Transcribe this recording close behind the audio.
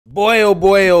Boy, oh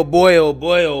boy, oh boy, oh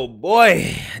boy, oh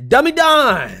boy. Dummy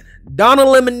Donna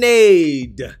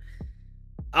Lemonade.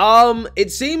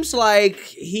 It seems like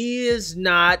he is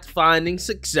not finding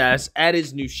success at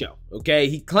his new show, okay?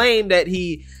 He claimed that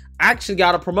he actually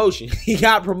got a promotion. He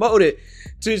got promoted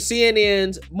to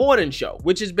CNN's morning show,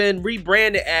 which has been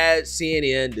rebranded as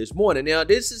CNN This Morning. Now,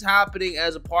 this is happening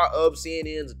as a part of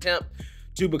CNN's attempt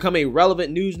to become a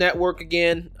relevant news network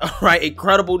again, all right? A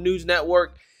credible news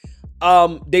network.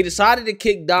 They decided to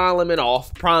kick Don Lemon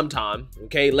off primetime,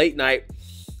 okay, late night,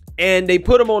 and they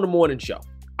put him on the morning show.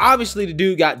 Obviously, the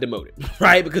dude got demoted,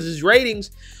 right? Because his ratings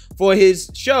for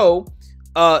his show,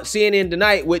 CNN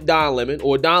Tonight with Don Lemon,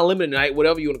 or Don Lemon Tonight,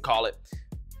 whatever you want to call it,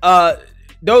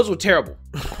 those were terrible,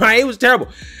 right? It was terrible.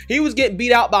 He was getting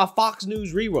beat out by Fox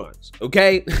News reruns,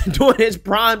 okay, doing his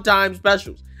primetime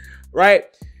specials, right?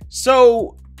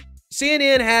 So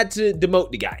CNN had to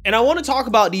demote the guy. And I want to talk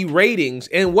about the ratings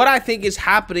and what I think is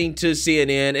happening to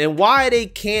CNN and why they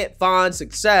can't find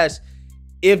success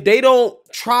if they don't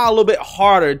try a little bit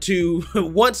harder to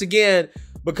once again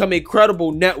become a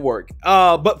credible network.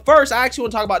 But first, I actually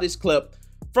want to talk about this clip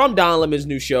from Don Lemon's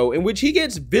new show in which he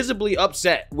gets visibly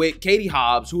upset with Katie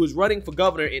Hobbs, who is running for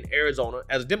governor in Arizona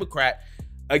as a Democrat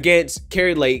against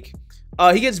Kari Lake.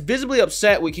 He gets visibly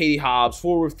upset with Katie Hobbs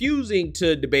for refusing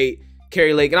to debate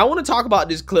Kari Lake. And I want to talk about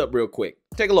this clip real quick.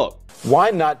 Take a look.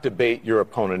 Why not debate your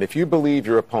opponent? If you believe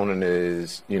your opponent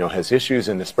is, has issues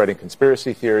in the spreading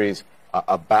conspiracy theories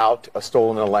about a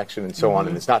stolen election and so on,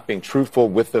 and it's not being truthful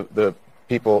with the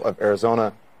people of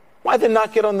Arizona, why then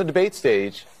not get on the debate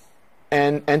stage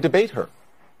and debate her?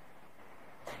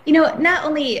 Not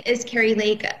only is Kari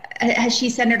Lake, has she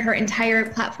centered her entire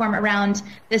platform around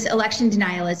this election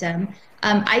denialism,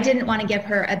 I didn't want to give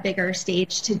her a bigger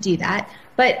stage to do that.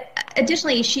 But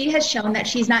additionally, she has shown that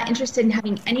she's not interested in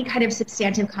having any kind of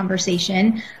substantive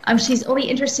conversation. She's only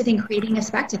interested in creating a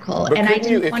spectacle. But and I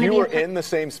didn't want to be. If you were in the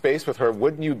same space with her,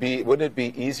 wouldn't it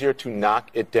be easier to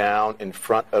knock it down in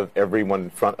front of everyone, in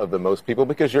front of the most people?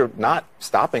 Because you're not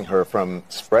stopping her from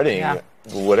spreading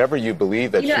whatever you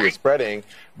believe that she is spreading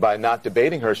by not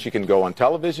debating her. She can go on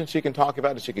television, she can talk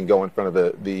about it, she can go in front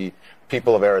of the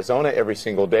people of Arizona every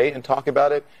single day and talk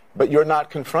about it, but you're not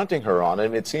confronting her on it.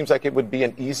 And it seems like it would be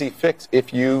an easy fix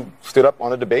if you stood up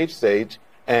on a debate stage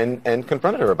and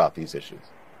confronted her about these issues.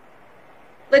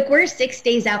 Look, we're 6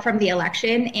 days out from the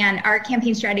election, and our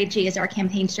campaign strategy is our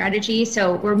campaign strategy.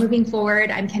 So we're moving forward.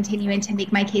 I'm continuing to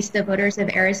make my case to the voters of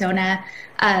Arizona.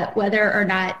 Whether or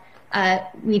not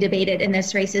we debated in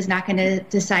this race is not going to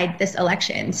decide this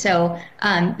election. So,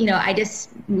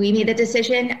 we made the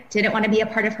decision, didn't want to be a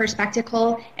part of her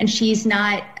spectacle, and she's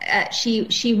not,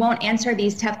 she won't answer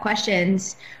these tough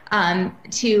questions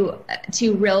to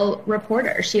real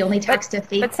reporters. She only talks to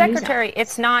fake news. But Secretary,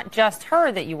 it's not just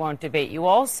her that you won't debate. You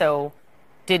also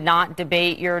did not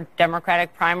debate your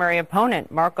Democratic primary opponent,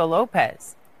 Marco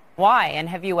Lopez. Why? And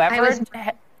have you ever? I was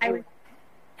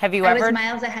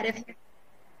miles ahead of him.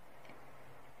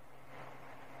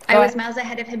 I was miles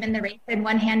ahead of him in the race and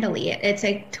won handily. It's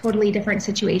a totally different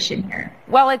situation here.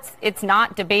 Well, it's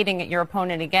not debating your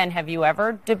opponent again. Have you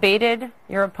ever debated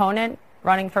your opponent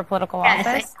running for political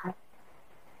office?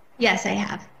 Yes, I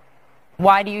have.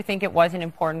 Why do you think it wasn't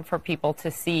important for people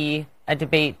to see a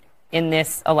debate in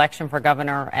this election for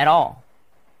governor at all?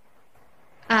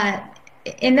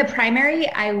 In the primary,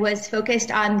 I was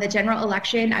focused on the general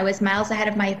election. I was miles ahead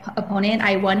of my opponent.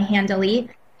 I won handily.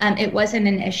 It wasn't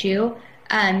an issue.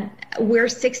 We're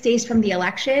 6 days from the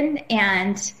election,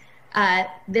 and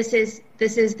this is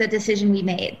the decision we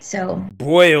made. So,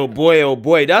 boy, oh boy, oh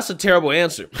boy, that's a terrible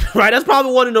answer, right? That's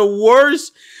probably one of the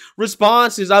worst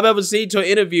responses I've ever seen to an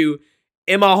interview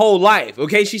in my whole life.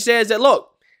 Okay, she says that, look,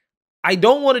 I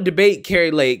don't want to debate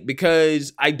Kari Lake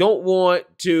because I don't want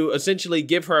to essentially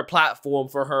give her a platform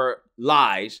for her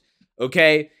lies.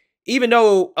 Okay, even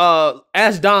though,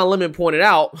 as Don Lemon pointed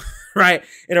out, right,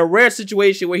 in a rare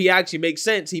situation where he actually makes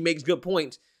sense, he makes good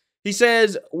points. He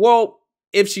says, well,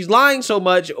 if she's lying so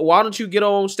much, why don't you get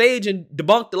on stage and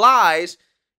debunk the lies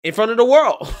in front of the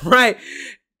world, right?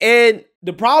 And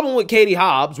the problem with Katie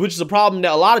Hobbs, which is a problem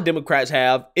that a lot of Democrats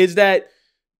have, is that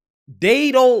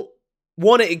they don't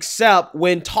want to accept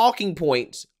when talking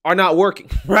points are not working,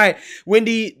 right? When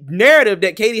the narrative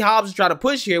that Katie Hobbs is trying to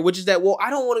push here, which is that, well, I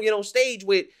don't want to get on stage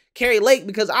with Kari Lake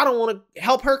because I don't want to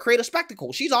help her create a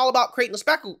spectacle. She's all about creating a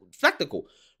spectacle,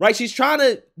 right? She's trying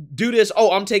to do this,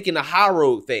 oh, I'm taking the high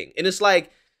road thing. And it's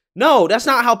like, no, that's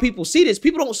not how people see this.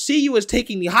 People don't see you as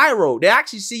taking the high road. They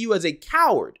actually see you as a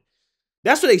coward.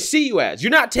 That's what they see you as.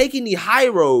 You're not taking the high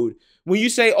road when you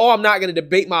say, oh, I'm not going to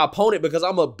debate my opponent because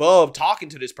I'm above talking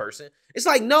to this person. It's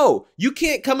like, no, you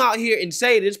can't come out here and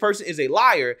say this person is a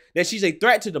liar, that she's a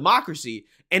threat to democracy,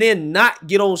 and then not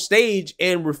get on stage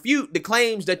and refute the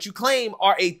claims that you claim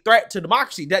are a threat to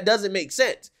democracy. That doesn't make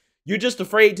sense. You're just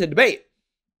afraid to debate.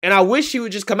 And I wish she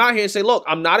would just come out here and say, look,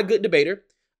 I'm not a good debater.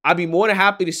 I'd be more than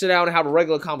happy to sit down and have a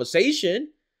regular conversation,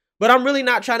 but I'm really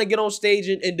not trying to get on stage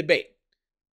and debate.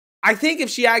 I think if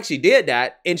she actually did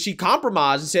that and she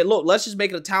compromised and said, look, let's just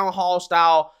make it a town hall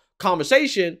style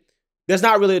conversation that's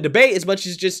not really a debate as much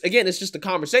as just, again, it's just a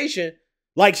conversation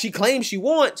like she claims she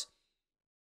wants,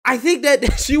 I think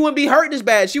that she wouldn't be hurting as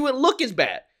bad. She wouldn't look as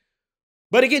bad.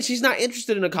 But again, she's not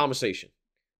interested in a conversation,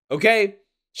 okay?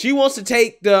 She wants to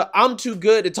take the I'm too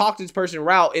good to talk to this person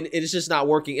route, and it's just not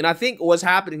working. And I think what's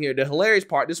happening here, the hilarious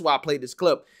part, this is why I played this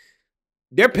clip,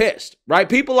 they're pissed, right?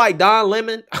 People like Don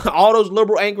Lemon, all those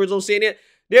liberal anchors on CNN,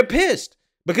 they're pissed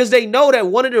because they know that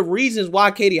one of the reasons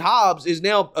why Katie Hobbs is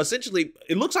now essentially,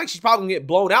 it looks like she's probably going to get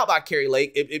blown out by Kari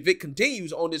Lake if it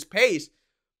continues on this pace,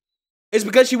 is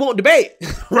because she won't debate,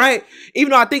 right?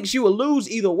 Even though I think she will lose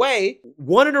either way,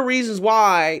 one of the reasons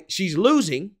why she's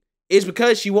losing is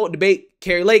because she won't debate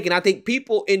Kari Lake. And I think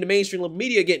people in the mainstream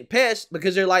media are getting pissed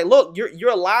because they're like, look, you're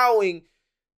allowing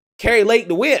Kari Lake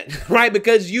to win, right?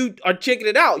 Because you are checking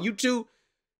it out. You two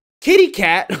kitty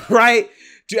cat, right?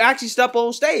 To actually step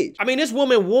on stage. I mean, this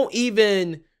woman won't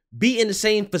even be in the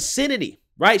same vicinity,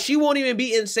 right? She won't even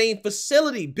be in the same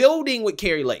facility building with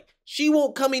Kari Lake. She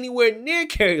won't come anywhere near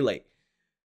Kari Lake.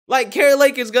 Like Kari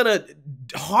Lake is going to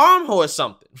harm her or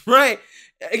something, right?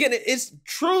 Again, it's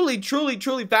truly, truly,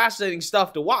 truly fascinating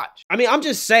stuff to watch. I mean, I'm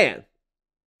just saying,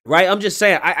 right? I'm just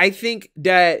saying, I think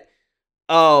that,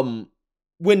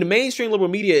 when the mainstream liberal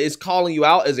media is calling you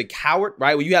out as a coward,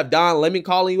 right? When you have Don Lemon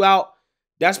calling you out,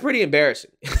 that's pretty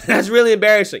embarrassing. That's really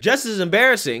embarrassing. Just as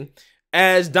embarrassing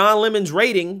as Don Lemon's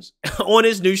ratings on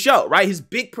his new show, right? His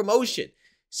big promotion.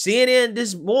 CNN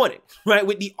this morning, right?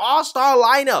 With the all-star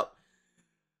lineup.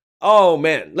 Oh,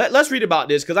 man. Let's read about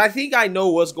this because I think I know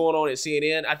what's going on at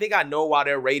CNN. I think I know why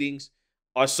their ratings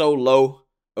are so low,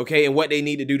 okay, and what they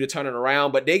need to do to turn it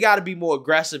around. But they got to be more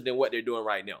aggressive than what they're doing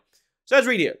right now. So let's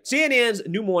read here. CNN's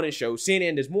new morning show,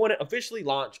 CNN This Morning, officially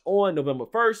launched on November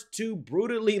 1st to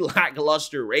brutally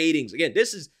lackluster ratings. Again,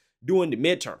 this is during the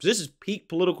midterms. This is peak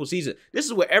political season. This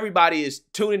is where everybody is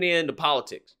tuning in to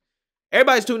politics.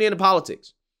 Everybody's tuning in to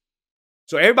politics.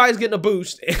 So everybody's getting a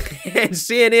boost, and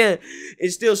CNN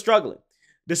is still struggling.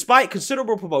 Despite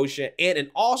considerable promotion and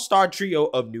an all-star trio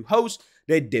of new hosts,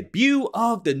 the debut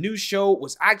of the new show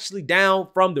was actually down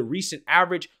from the recent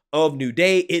average of New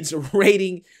Day, its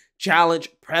rating challenge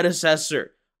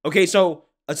predecessor. Okay, so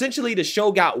essentially the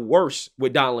show got worse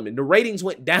with Don Lemon. The ratings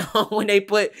went down when they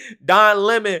put Don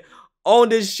Lemon on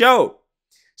this show.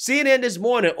 CNN This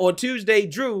Morning on Tuesday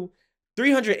drew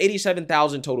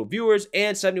 387,000 total viewers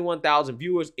and 71,000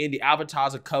 viewers in the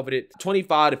advertiser-coveted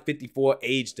 25 to 54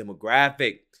 age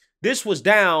demographic. This was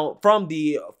down from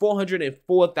the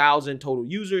 404,000 total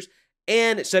users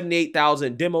and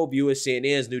 78,000 demo viewers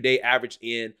CNN's New Day averaged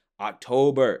in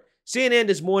October. CNN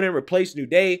This Morning replaced New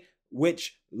Day,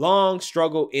 which long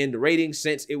struggled in the ratings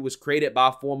since it was created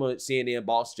by former CNN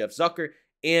boss Jeff Zucker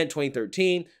in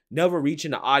 2013, never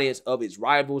reaching the audience of its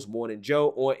rivals Morning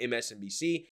Joe on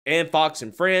MSNBC and Fox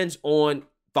and Friends on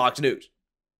Fox News.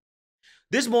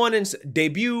 This morning's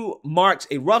debut marks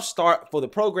a rough start for the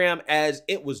program as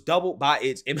it was doubled by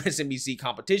its MSNBC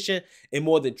competition and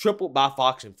more than tripled by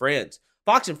Fox and Friends.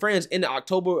 Fox and Friends ended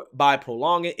October by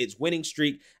prolonging its winning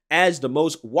streak as the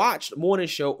most watched morning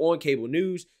show on cable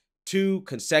news 2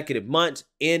 consecutive months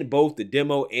in both the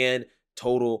demo and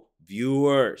total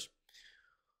viewers.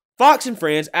 Fox and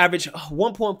Friends averaged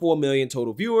 1.4 million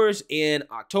total viewers in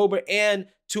October and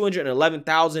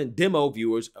 211,000 demo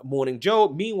viewers. Morning Joe,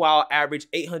 meanwhile, averaged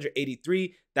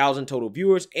 883,000 total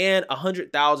viewers and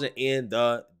 100,000 in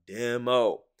the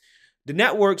demo. The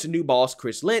network's new boss,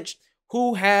 Chris Lynch,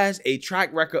 who has a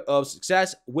track record of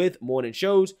success with morning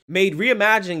shows, made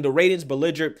reimagining the ratings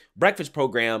belligerent breakfast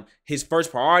program his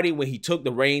first priority when he took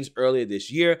the reins earlier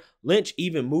this year. Lynch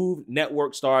even moved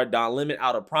network star Don Lemon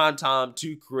out of primetime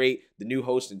to create the new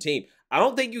hosting team. I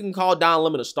don't think you can call Don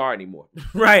Lemon a star anymore,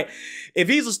 right? If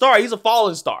he's a star, he's a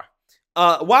fallen star.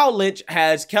 While Lynch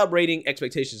has kept rating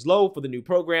expectations low for the new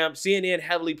program, CNN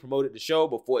heavily promoted the show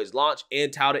before its launch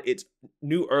and touted its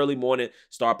new early morning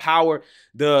star power.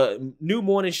 The new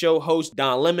morning show hosts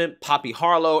Don Lemon, Poppy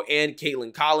Harlow, and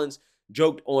Caitlin Collins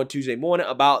joked on Tuesday morning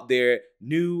about their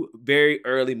new very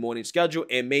early morning schedule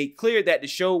and made clear that the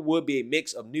show would be a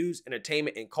mix of news,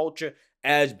 entertainment, and culture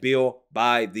as billed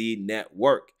by the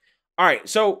network. All right,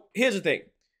 so here's the thing.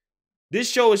 this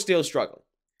show is still struggling.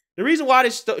 The reason why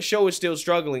this show is still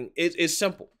struggling is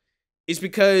simple. It's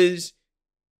because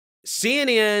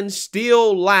CNN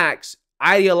still lacks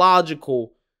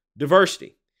ideological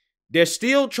diversity. They're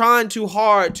still trying too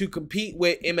hard to compete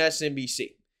with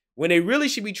MSNBC when they really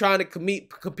should be trying to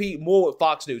compete more with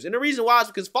Fox News. And the reason why is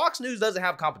because Fox News doesn't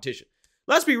have competition.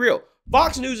 Let's be real.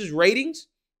 Fox News' ratings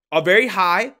are very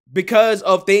high because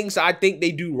of things I think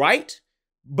they do right.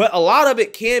 But a lot of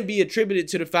it can be attributed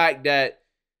to the fact that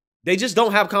they just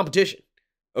don't have competition.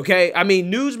 Okay? I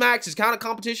mean, Newsmax is kind of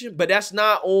competition, but that's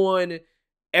not on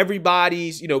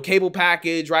everybody's, cable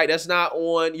package, right? That's not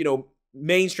on,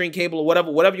 mainstream cable or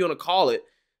whatever you want to call it.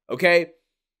 Okay?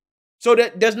 So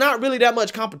there's not really that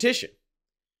much competition.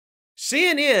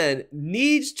 CNN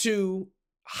needs to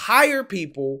hire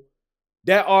people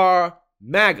that are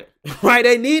MAGA, right?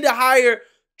 They need to hire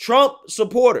Trump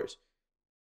supporters.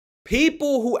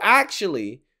 People who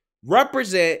actually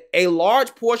represent a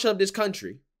large portion of this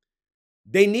country.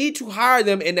 They need to hire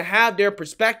them and to have their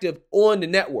perspective on the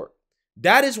network.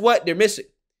 That is what they're missing.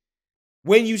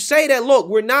 When you say that, look,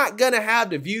 we're not going to have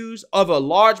the views of a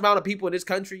large amount of people in this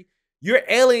country, you're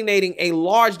alienating a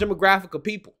large demographic of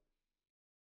people.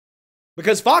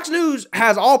 Because Fox News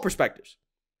has all perspectives.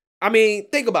 I mean,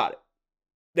 think about it.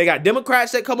 They got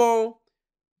Democrats that come on.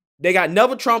 They got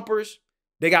Never Trumpers.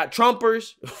 They got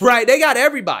Trumpers, right? They got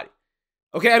everybody.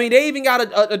 Okay, I mean, they even got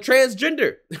a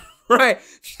transgender, right?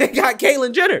 They got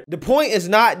Caitlyn Jenner. The point is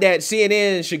not that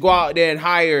CNN should go out there and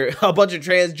hire a bunch of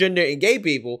transgender and gay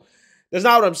people. That's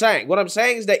not what I'm saying. What I'm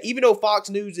saying is that even though Fox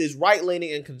News is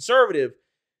right-leaning and conservative,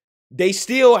 they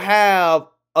still have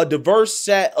a diverse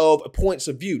set of points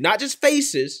of view. Not just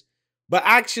faces, but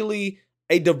actually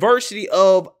a diversity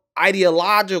of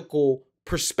ideological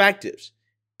perspectives.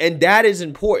 And that is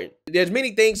important. There's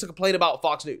many things to complain about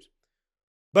Fox News.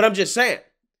 But I'm just saying,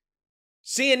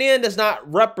 CNN does not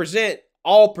represent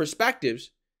all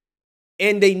perspectives.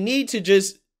 And they need to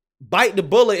just bite the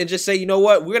bullet and just say, you know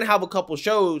what? We're going to have a couple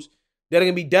shows that are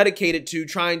going to be dedicated to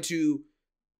trying to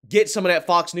get some of that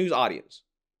Fox News audience.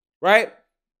 Right?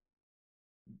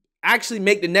 Actually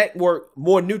make the network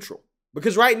more neutral.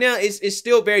 Because right now, it's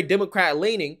still very Democrat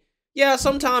leaning. Yeah,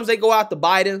 sometimes they go out to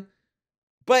Biden.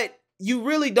 But you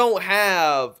really don't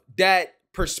have that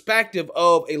perspective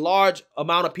of a large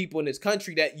amount of people in this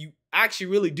country that you actually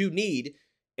really do need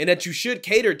and that you should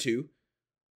cater to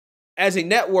as a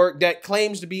network that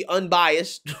claims to be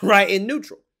unbiased, right, and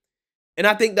neutral. And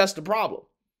I think that's the problem.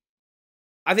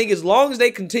 I think as long as they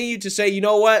continue to say, you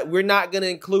know what, we're not going to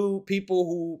include people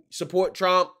who support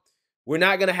Trump, we're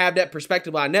not going to have that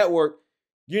perspective on our network,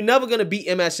 you're never going to beat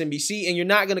MSNBC and you're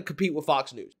not going to compete with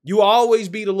Fox News. You will always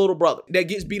be the little brother that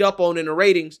gets beat up on in the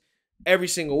ratings every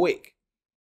single week.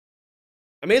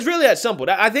 I mean, it's really that simple.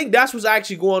 I think that's what's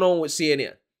actually going on with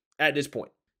CNN at this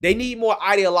point. They need more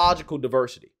ideological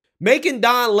diversity. Making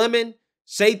Don Lemon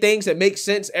say things that make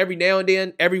sense every now and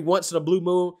then, every once in a blue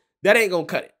moon, that ain't going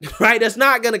to cut it, right? That's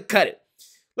not going to cut it.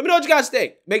 Let me know what you guys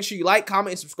think. Make sure you like,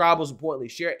 comment, and subscribe. Most importantly,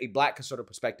 share a Black conservative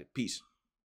perspective. Peace.